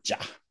 Georgia.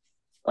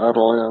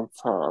 Atlanta,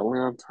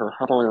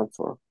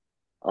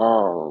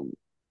 um,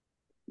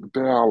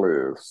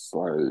 Dallas,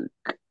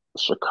 like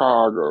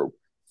Chicago.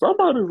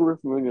 Somebody's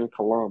listening in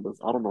Columbus.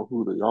 I don't know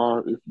who they are.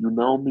 If you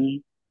know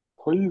me,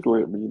 please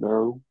let me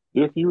know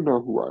if you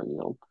know who I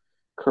am.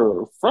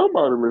 Because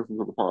somebody listened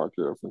to the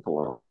podcast in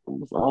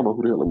Columbus. I don't know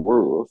who the hell it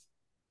was.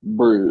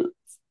 But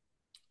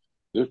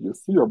if you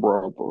see a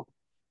brother,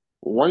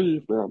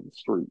 wave down the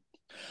street.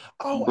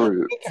 Oh, I But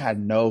think I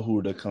know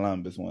who the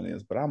Columbus one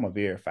is, but I'm gonna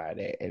verify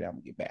that and I'm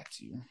gonna get back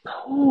to you.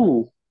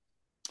 who?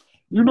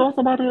 You know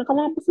somebody in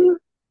Columbus here?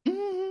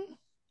 Mm-hmm.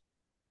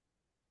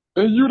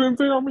 And you didn't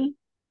tell me?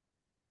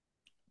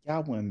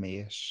 Y'all wouldn't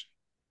mesh.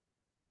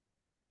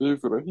 Is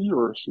it a he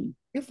or a she?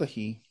 It's a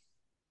he.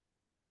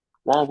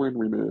 Why wouldn't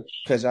we mesh?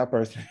 Because y'all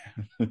person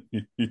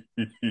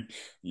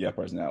your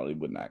personality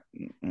would not.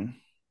 Mm-mm.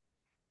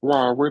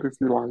 Why? What is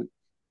he like?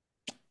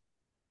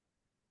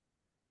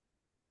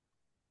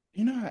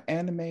 You know how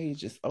anime is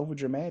just over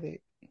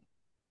dramatic?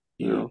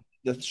 Yeah.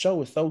 The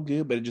show is so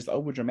good, but it's just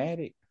over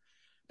dramatic.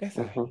 That's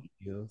how Uh-huh.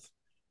 he is.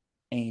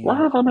 Why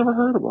And have I never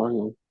heard about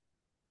him?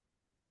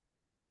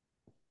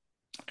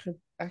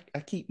 I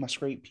keep my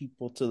straight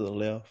people to the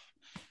left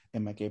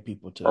and my gay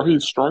people Oh, to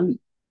he's straight.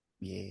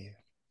 yeah.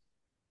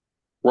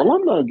 Well,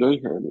 I'm not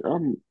gay,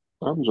 honey.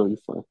 I'm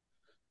Jason.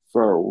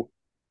 So,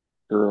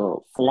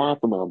 girl, fly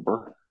the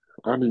number.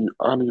 I need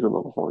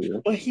another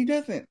friend. But he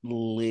doesn't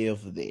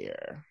live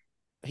there.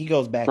 He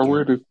goes So back and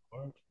forth.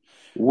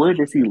 where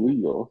does he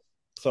live?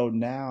 So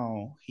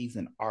now he's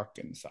in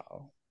Arkansas.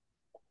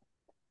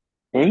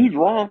 And he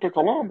drive to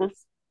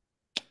Columbus.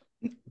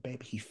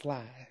 Baby, he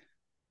fly.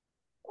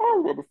 I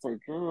was about to say,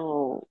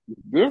 girl,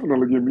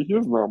 definitely give me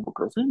his number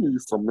because he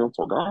needs some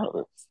mental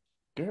guidance.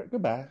 Girl,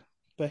 goodbye.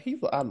 But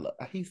he's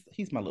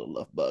my little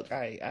love bug.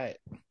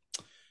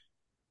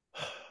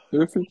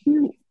 Is he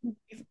cute?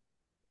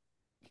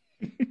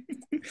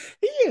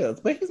 he is,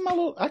 but he's my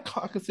little. I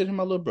consider him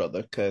my little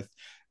brother because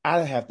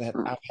I've had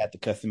to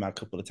cuss him out a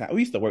couple of times.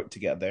 We used to work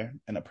together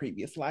in a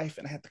previous life,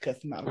 and I had to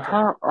cuss him out a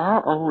couple.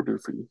 How old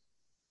is he?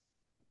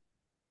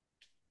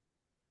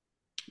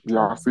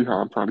 Y'all see how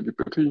I'm trying to get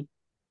the tea?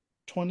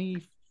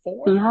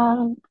 24, He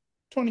how?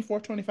 24,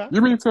 25.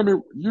 You mean to tell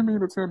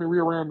me we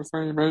around the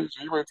same age?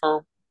 You ain't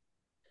told me?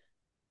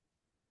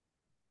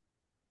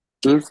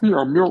 Is he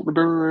a milk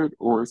dud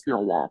or is he a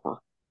whopper?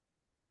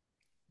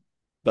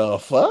 The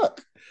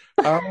fuck?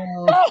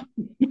 Um,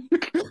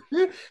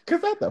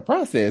 because I have to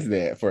process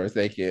that for a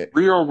second.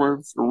 Real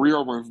ones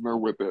know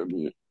what that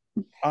means.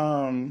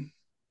 Um,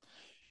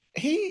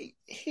 he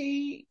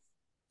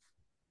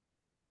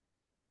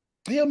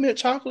he'll make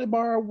chocolate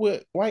bar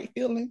with white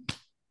filling.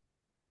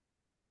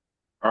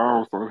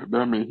 Oh, so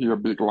that means he a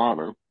big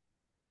lotto.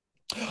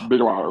 Big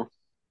lotto.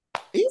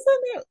 Isn't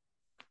that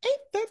ain't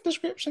that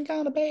description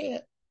kind of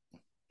bad?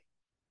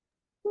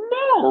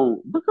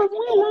 No, because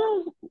we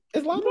love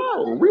Is Lotto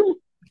no, good?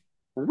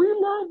 we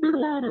love big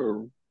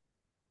lotto.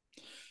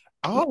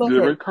 All of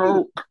Give her it cute.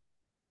 Coke.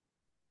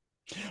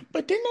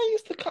 But didn't they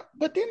used to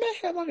but didn't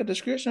they have like a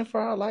description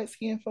for our light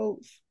skinned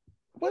folks?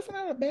 Wasn't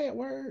that a bad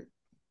word?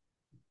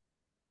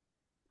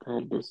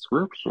 A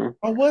description.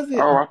 Or was it,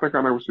 Oh, I think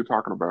I know what you're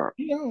talking about.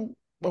 you know,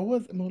 or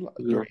was it mulatto?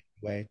 Yeah.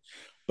 Anyway.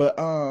 But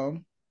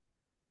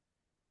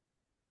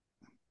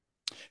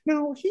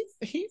no,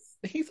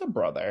 he's a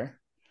brother,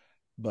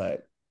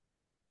 but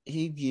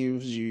he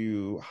gives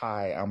you,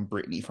 hi, I'm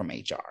Brittany from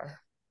HR.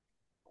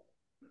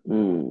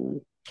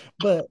 Mm.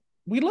 But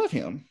we love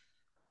him.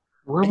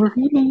 Well, if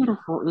he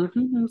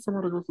needs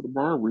somebody to go to the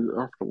bar with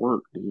after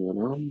work, then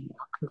I can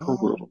go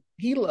with him.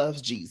 He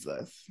loves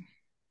Jesus.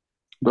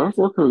 That's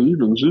okay.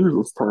 Even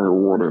Jesus turned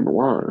water into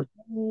wine.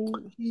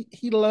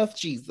 He loves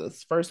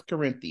Jesus. First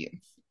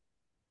Corinthians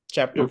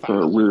chapter 5,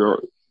 Okay, we are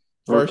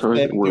verse okay.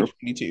 7 through Well,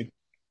 22.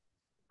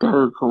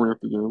 3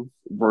 Corinthians,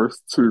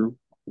 verse 2,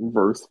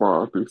 verse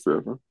 5 through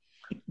 7.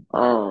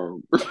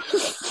 Um,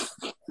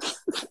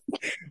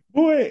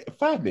 Boy,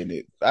 5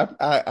 minutes.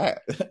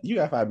 You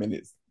got 5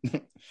 minutes.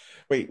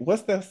 Wait,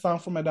 what's that song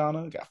from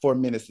Madonna? Got 4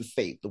 minutes to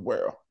save the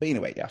world. But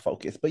anyway, y'all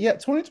focus. But yeah,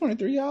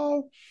 2023,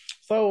 y'all.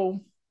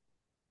 So,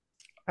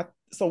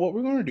 so what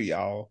we're gonna do,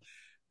 y'all,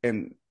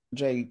 and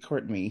Jay,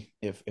 correct me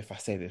if I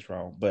say this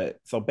wrong, but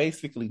so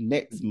basically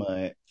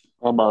I'm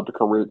about to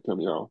correct him,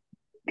 y'all.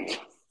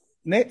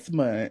 next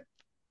month,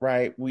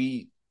 right?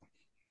 We're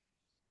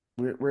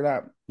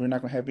not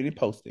gonna have any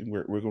posting.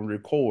 We're gonna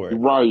record.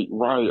 Right,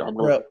 right. I'm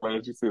Well,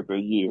 glad you said that.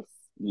 Yes,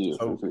 yes, yes,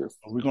 so yes.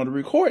 we're gonna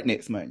record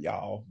next month,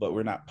 y'all, but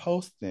we're not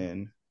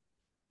posting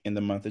in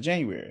the month of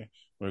January.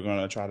 We're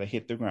gonna try to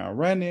hit the ground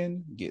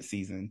running, get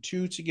season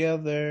 2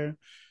 together.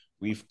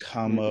 We've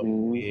come up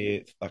Hmm.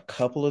 with a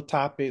couple of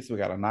topics. We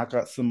got to knock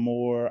out some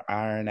more,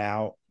 iron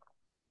out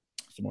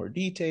some more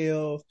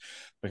details.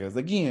 Because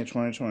again,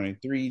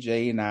 2023,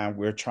 Jay and I,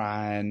 we're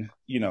trying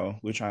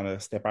to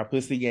step our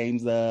pussy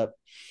games up,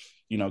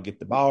 get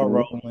the ball Hmm.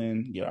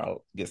 rolling,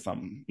 get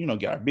some,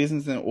 get our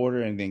business in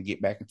order and then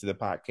get back into the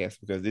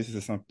podcast because this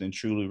is something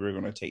truly we're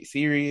going to take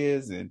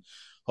serious and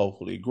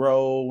hopefully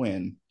grow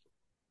and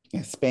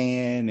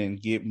expand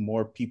and get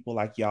more people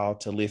like y'all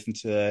to listen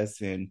to us.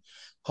 And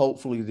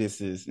hopefully,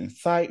 this is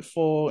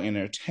insightful,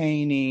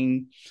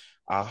 entertaining.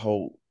 I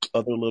hope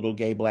other little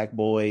gay black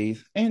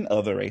boys and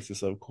other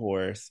races, of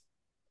course,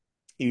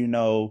 feel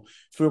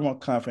more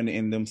confident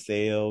in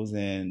themselves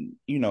and,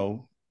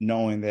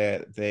 knowing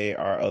that they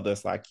are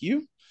others like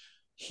you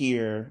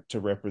here to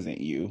represent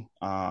you.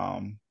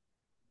 And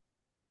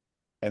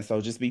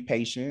so just be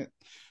patient.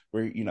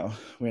 We're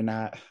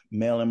not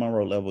Marilyn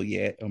Monroe level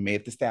yet or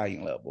Meg the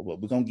Stallion level, but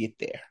we're gonna get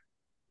there.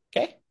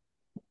 Okay.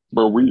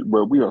 But we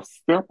are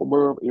step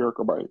above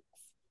Erica Banks.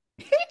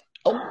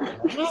 Oh wow.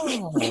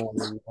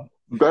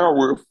 That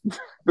was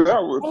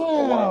that was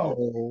wow.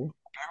 Wow.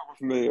 That was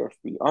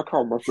nasty. I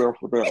caught myself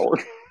with that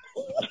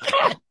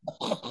one.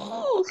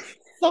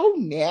 So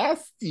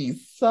nasty,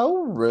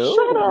 so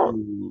Shout out,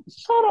 rude.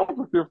 shout out to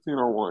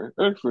 1501.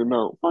 Actually,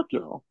 no, fuck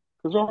y'all,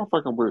 cause y'all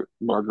fucking with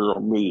my girl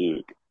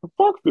Meg.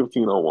 Fuck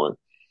 1501.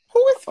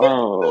 Who is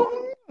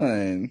Um,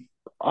 51?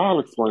 I'll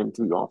explain it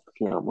to you off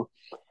the camera.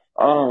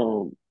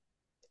 Um,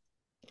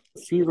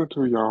 season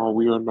 2, y'all.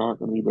 We are not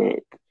gonna be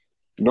back.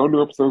 No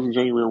new episodes in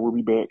January. We'll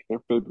be back in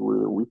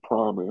February. We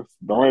promise.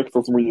 Don't ask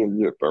us when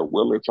yet, though.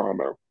 We'll let y'all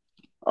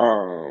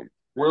know.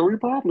 Well, we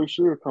probably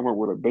should come up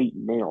with a date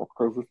now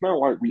because it's not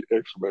like we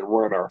actually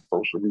run our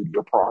social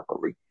media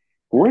properly.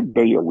 What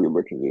day are we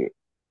looking at?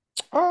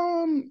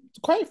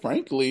 Quite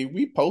frankly,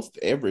 we post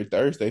every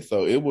Thursday,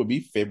 so it would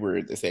be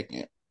February the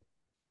 2nd.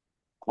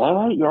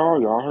 All right,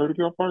 y'all. Y'all heard it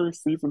here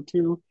first. Season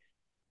 2,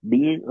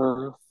 Being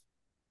Us,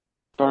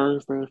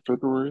 Thursday,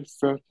 February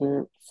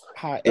 2nd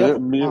However,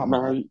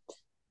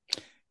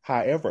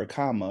 at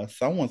comma, midnight.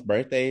 someone's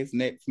birthday is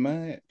next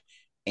month,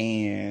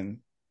 and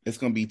it's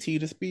gonna be tea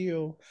to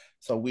spill.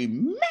 So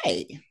Hmm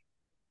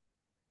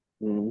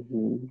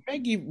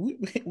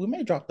we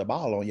may drop the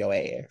ball on your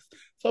ass.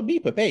 So be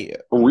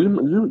prepared.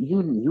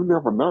 You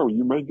never know.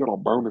 You may get a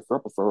bonus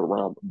episode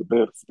around the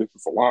baddest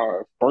bitches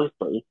alive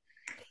birthday.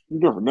 You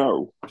never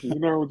know.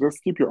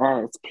 Just keep your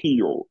eyes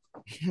peeled.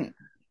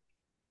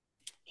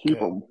 Keep Cause,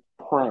 them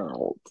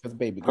proud.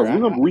 baby Because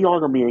girl, we are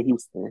gonna be in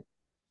Houston,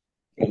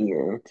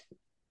 and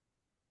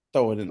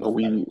throw it in the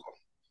we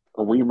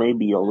we may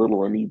be a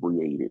little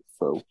inebriated,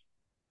 so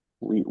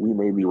we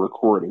may be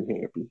recording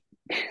happy.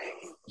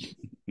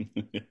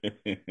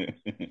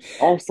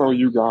 Also,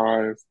 you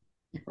guys,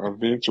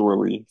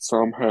 eventually,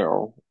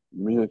 somehow,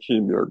 me and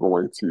Kimmy are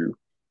going to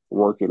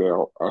work it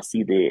out. I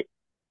see that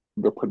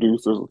the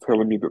producers are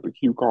telling me that the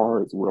cue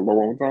cards were low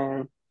on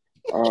time.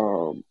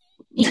 Um,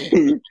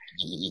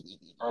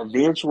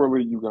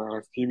 Eventually, you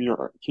guys, Kimmy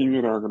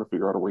and I are going to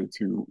figure out a way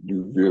to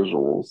do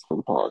visuals for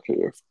the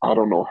podcast. I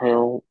don't know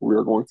how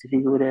we're going to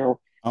figure it out.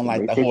 It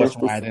Unlike may the take horse us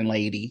to riding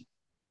lady.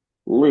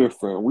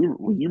 listen.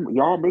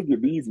 Y'all may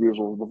get these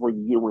visuals before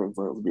you get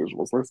Renaissance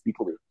visuals. Let's be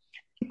clear.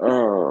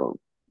 Um,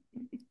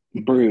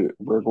 but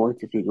we're going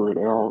to figure it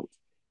out.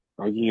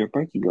 Again,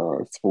 thank you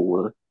guys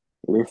for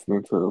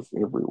listening to us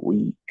every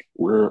week.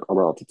 We're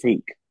about to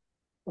take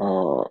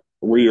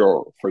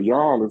well, for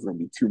y'all it's gonna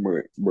be 2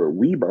 months, but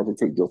we about to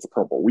take just a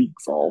couple of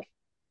weeks off.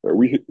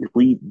 We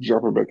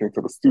jumping back into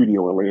the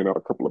studio and laying out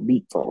a couple of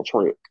beats on the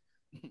track.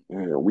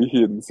 And we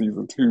hitting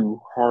season 2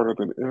 harder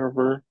than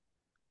ever.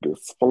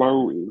 This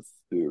flow is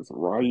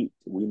right.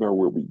 We know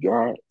what we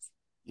got.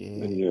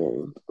 Yeah.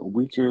 And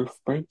we just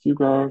thank you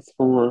guys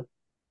for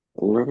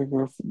letting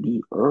us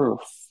be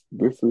us.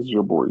 This is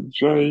your boy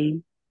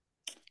Jay.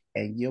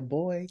 And your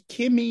boy,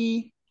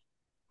 Kimmy.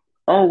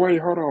 Oh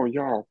wait, hold on,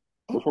 y'all.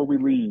 Oh, Before we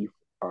leave,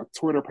 our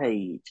Twitter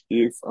page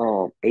is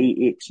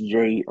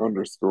AXJ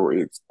underscore.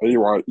 It's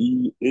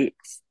AYEXJAY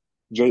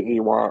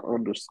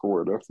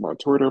underscore. That's my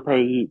Twitter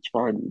page.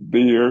 Find me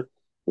there.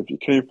 If you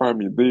can't find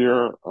me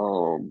there,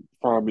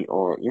 find me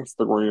on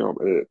Instagram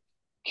at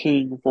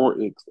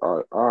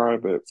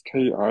King4XII. That's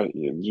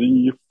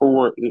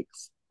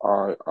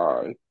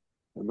KING4XII.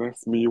 And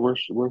that's me.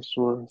 What's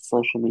your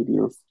social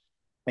medias,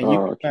 and you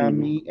can find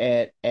Kimmy?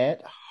 me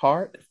at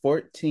Heart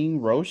 14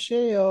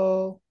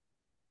 Rochelle.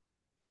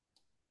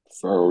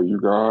 So you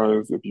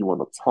guys, if you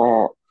want to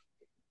talk,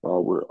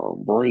 we're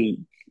on break.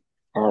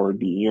 Our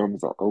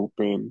DMs are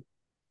open.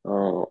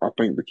 I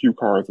think the cue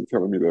cards are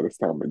telling me that it's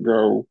time to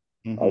go.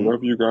 I Mm-hmm.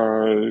 love you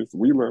guys.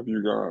 We love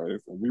you guys,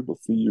 and we will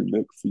see you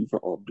next season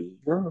on Being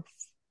Us.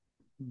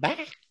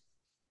 Bye.